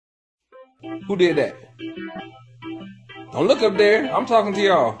Who did that? Don't look up there. I'm talking to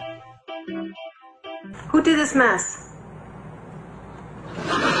y'all. Who did this mess?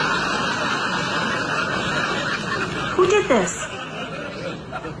 Who did this?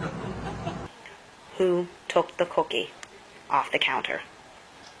 Who took the cookie off the counter?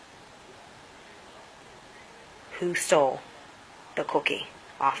 Who stole the cookie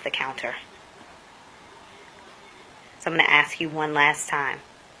off the counter? So I'm going to ask you one last time.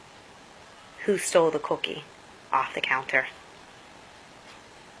 Who stole the cookie off the counter?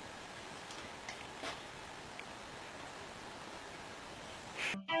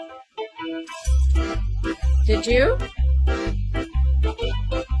 Did you?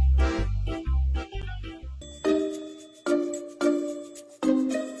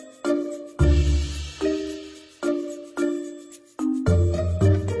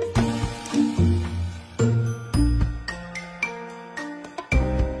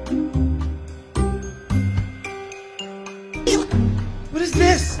 What is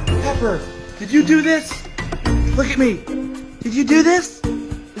this? Pepper, did you do this? Look at me. Did you do this?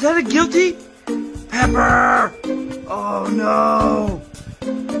 Is that a guilty? Pepper! Oh no!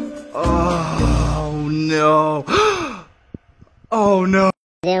 Oh no! Oh no!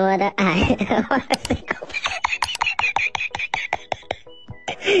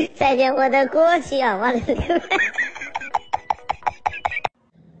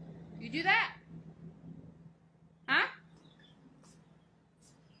 You do that? Huh?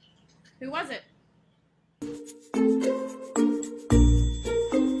 Who was it?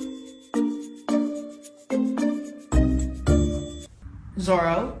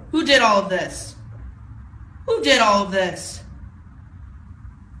 Zorro, who did all of this? Who did all of this?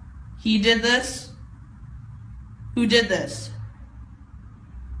 He did this? Who did this?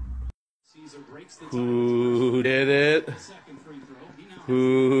 Who did it?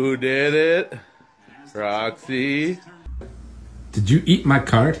 Who did it? Roxy. Did you eat my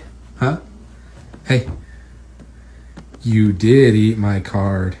card? Huh? Hey. You did eat my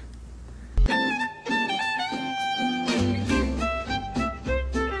card.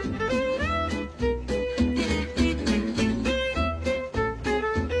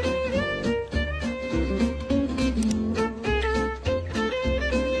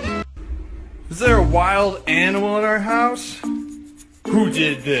 Is there a wild animal in our house? Who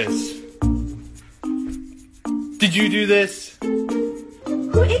did this? Did you do this?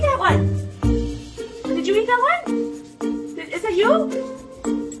 Who ate that one? Did you eat that one? Is it you?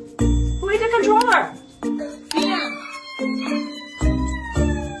 Who ate the controller?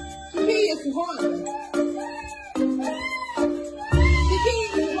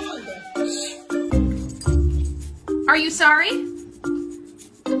 Are you sorry?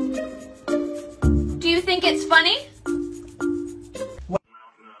 Do you think it's funny?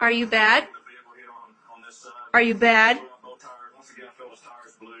 Are you bad? Are you bad?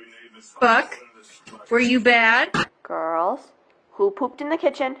 Buck, were you bad? Girls, who pooped in the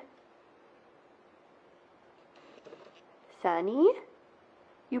kitchen? Sonny,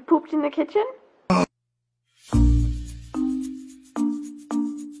 you pooped in the kitchen?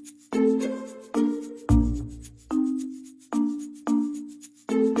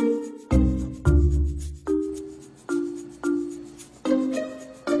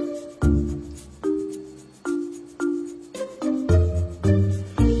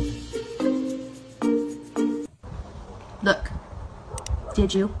 Look,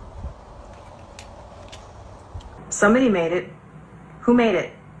 did you? Somebody made it. Who made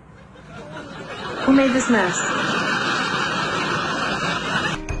it? Who made this mess?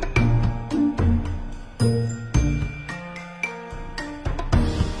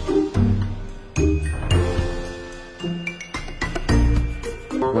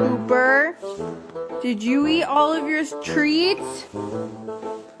 Cooper, did you eat all of your treats?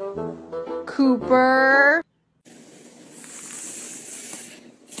 Cooper.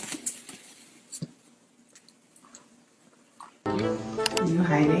 Are you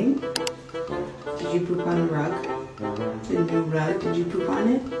hiding? Did you poop on the rug? The new rug, did you poop on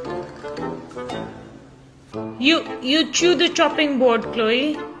it? You chew the chopping board,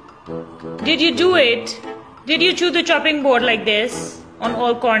 Chloe. Did you do it? Did you chew the chopping board like this on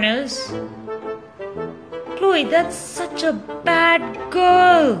all corners? Chloe, that's such a bad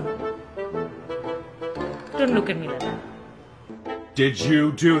girl. Don't look at me like that. Did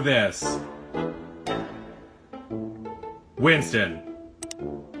you do this? Winston.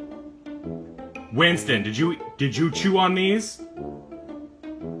 Winston, did you chew on these?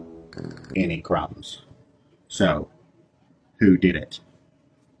 Any crumbs. So, who did it?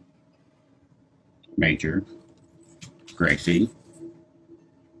 Major, Gracie,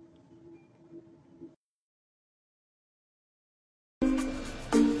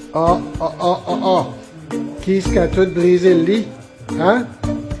 Qui est-ce qui a tout brisé le lit? Hein?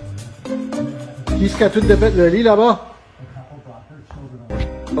 Qui est-ce qui a tout défait le lit là-bas?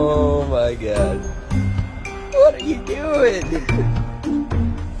 Oh my god. What are you doing?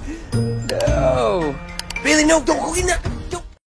 No. Bailey, no, don't go in there.